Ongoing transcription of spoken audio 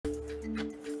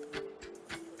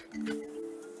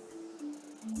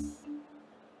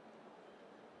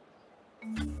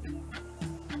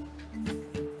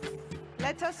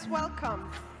Let us welcome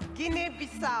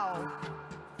Guinea-Bissau.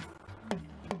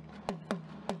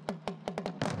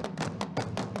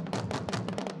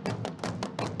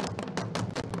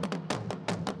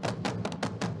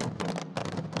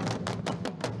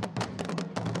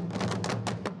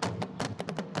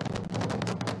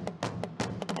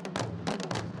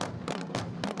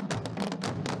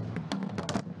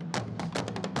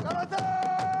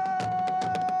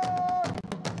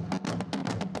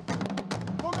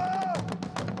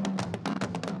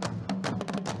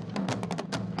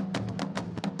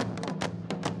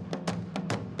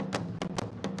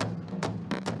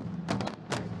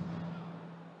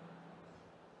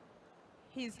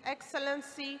 His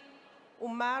Excellency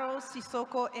Umaro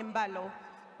Sissoco Embalo,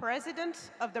 President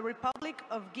of the Republic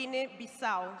of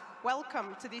Guinea-Bissau,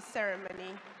 welcome to this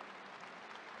ceremony.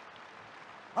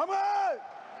 Amen.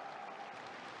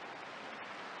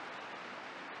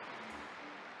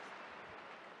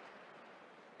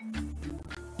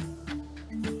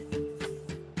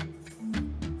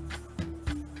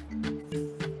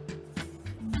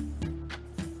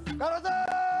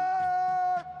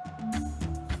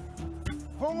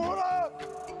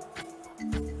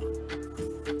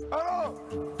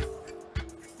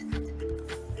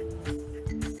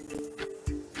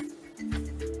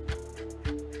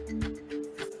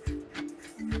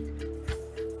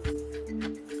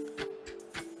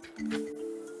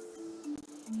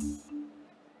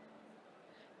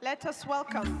 Let us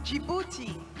welcome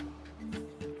Djibouti.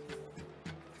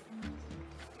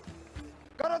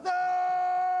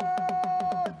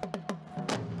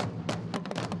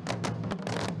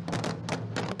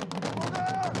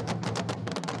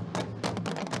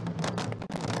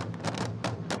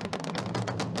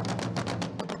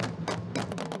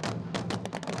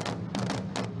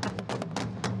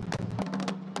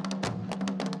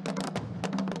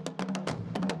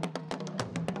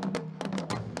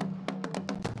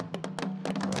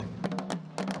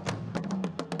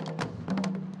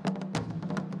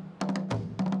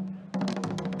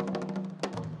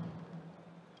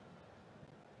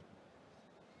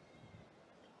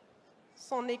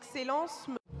 Son Excellence,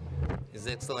 His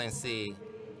Excellency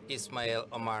Ismail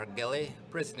Omar Guelleh,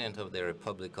 President of the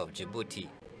Republic of Djibouti,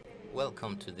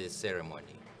 welcome to this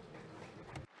ceremony.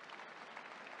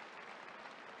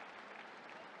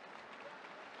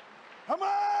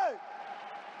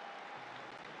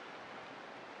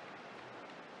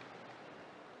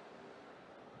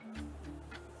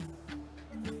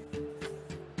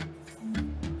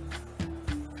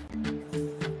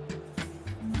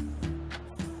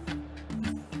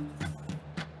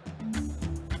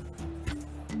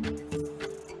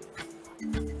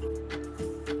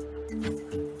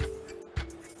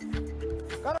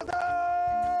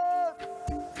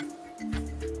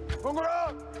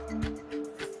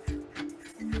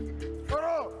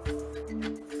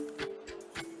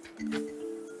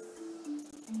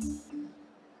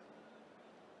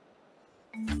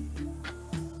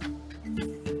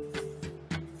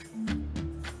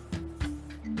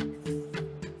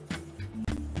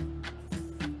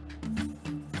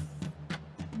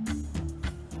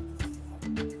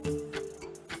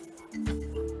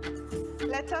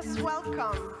 let us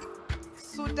welcome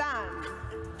Sudan.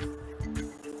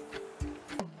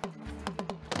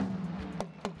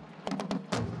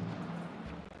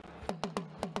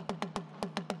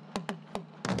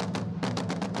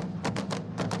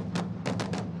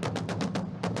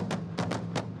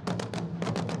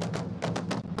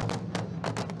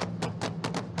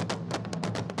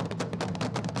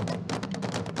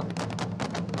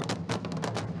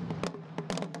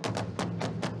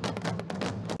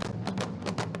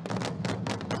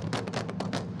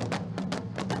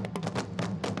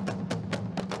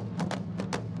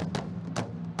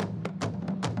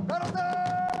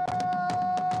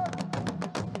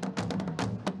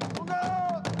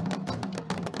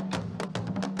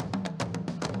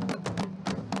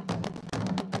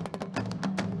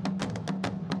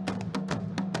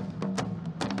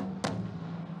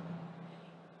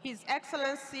 His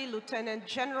Excellency Lieutenant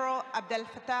General Abdel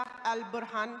Fattah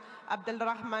al-Burhan,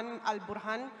 Abdelrahman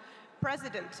al-Burhan,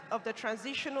 President of the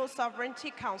Transitional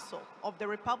Sovereignty Council of the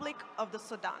Republic of the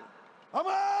Sudan.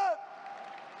 Amen.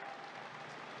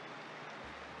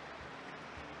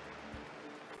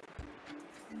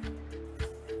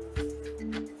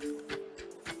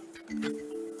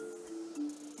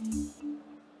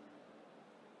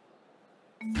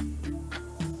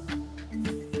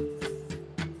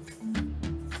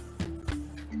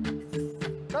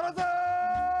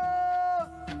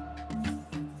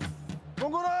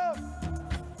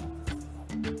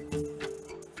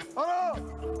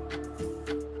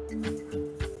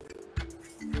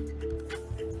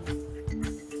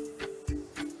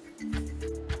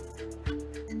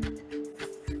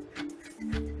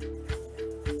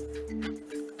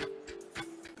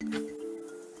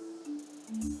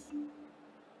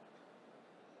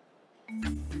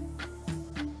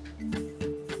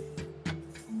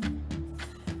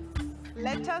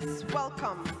 Let us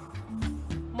welcome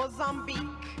Mozambique.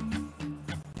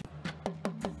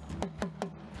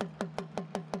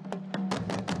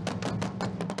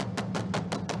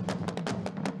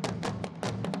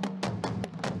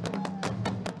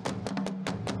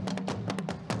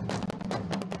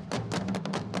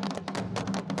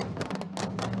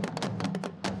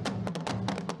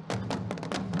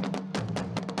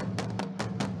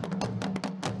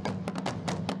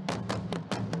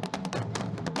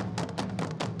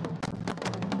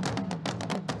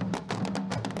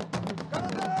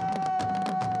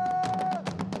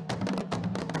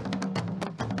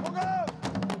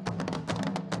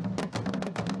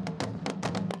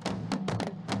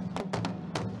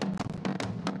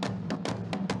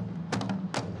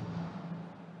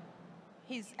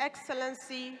 His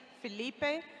Excellency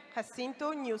Felipe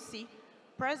Jacinto Nyusi,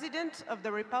 President of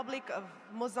the Republic of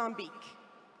Mozambique.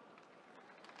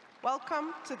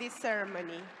 Welcome to this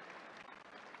ceremony.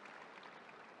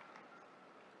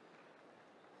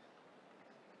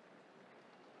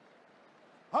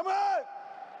 Ahmed!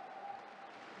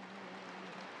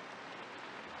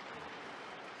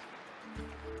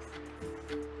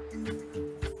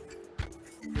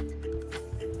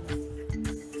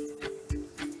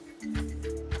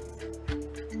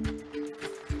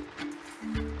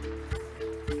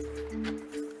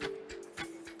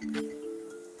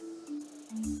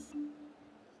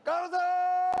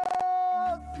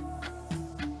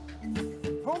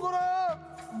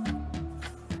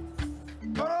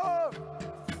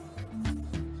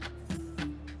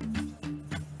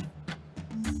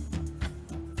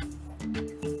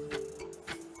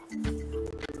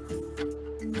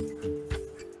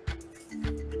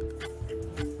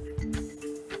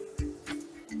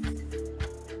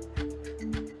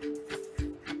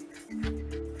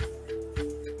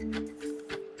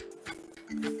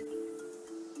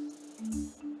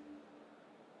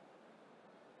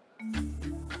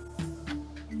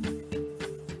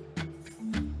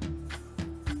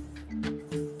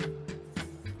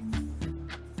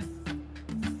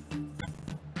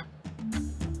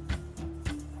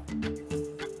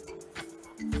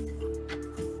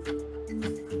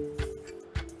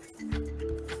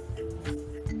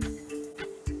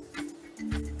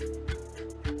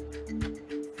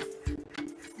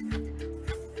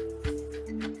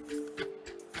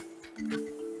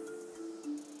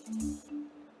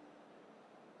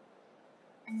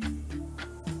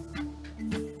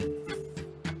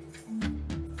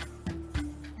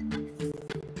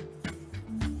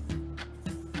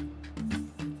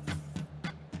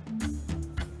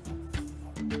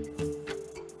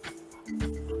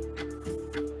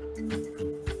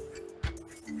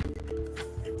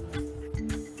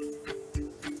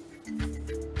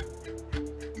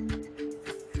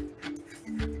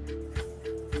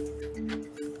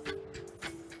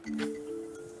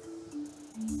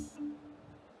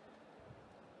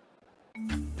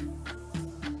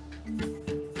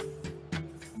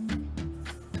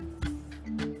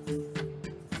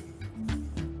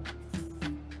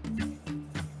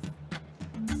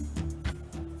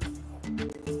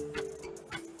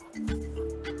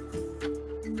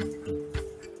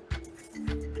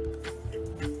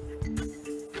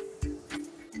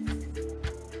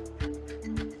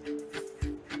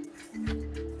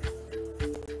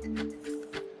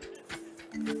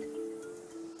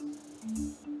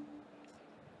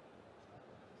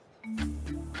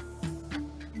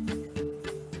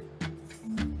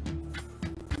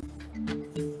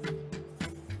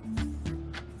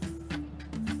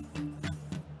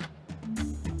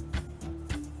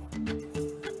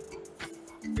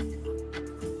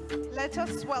 Let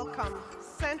us welcome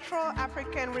Central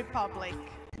African Republic.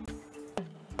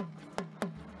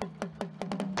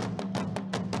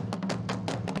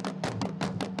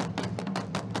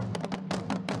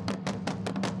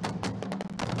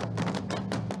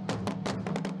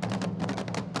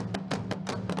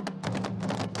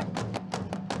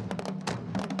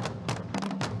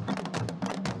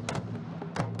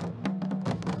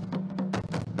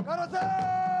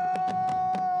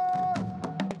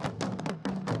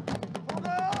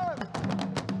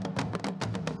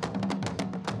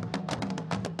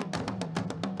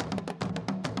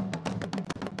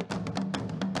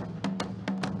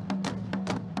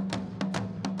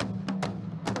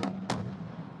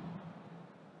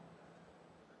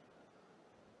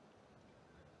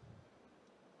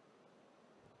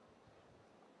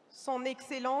 Son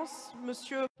Excellence,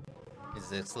 Monsieur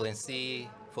His Excellency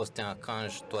Faustin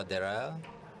Archange Touadéra,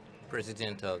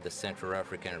 President of the Central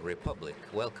African Republic.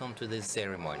 Welcome to this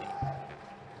ceremony.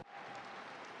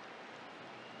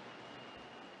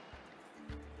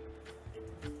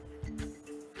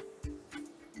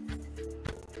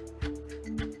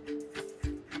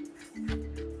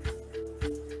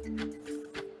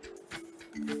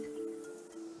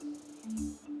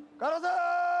 Karate!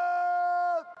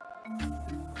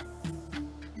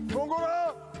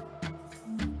 Gongora!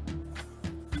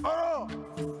 Aro!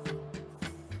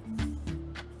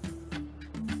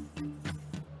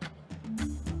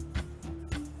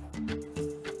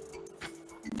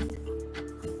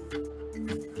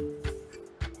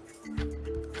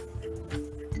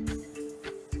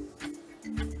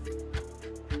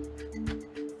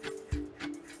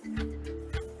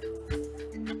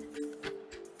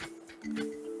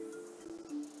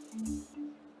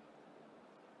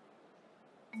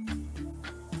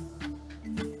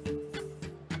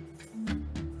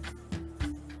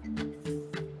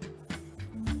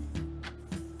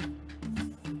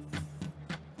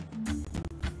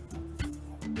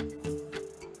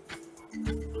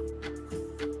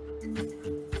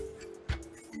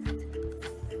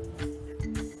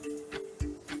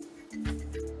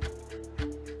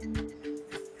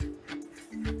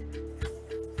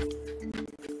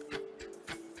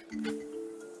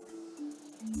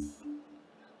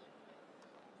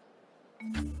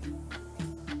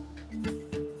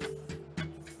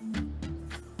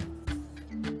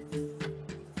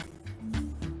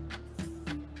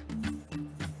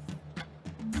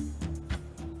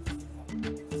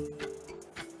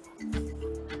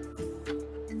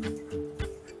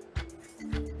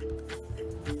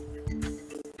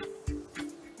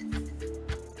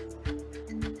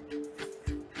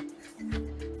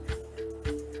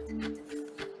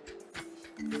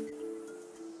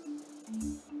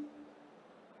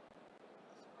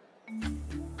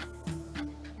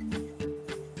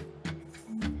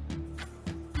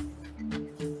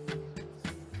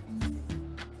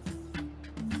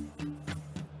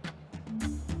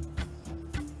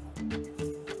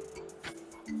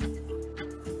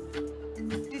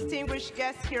 Distinguished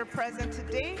guests here present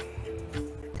today,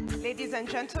 ladies and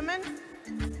gentlemen,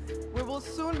 we will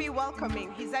soon be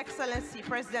welcoming His Excellency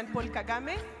President Paul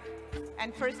Kagame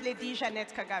and First Lady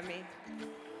Jeannette Kagame.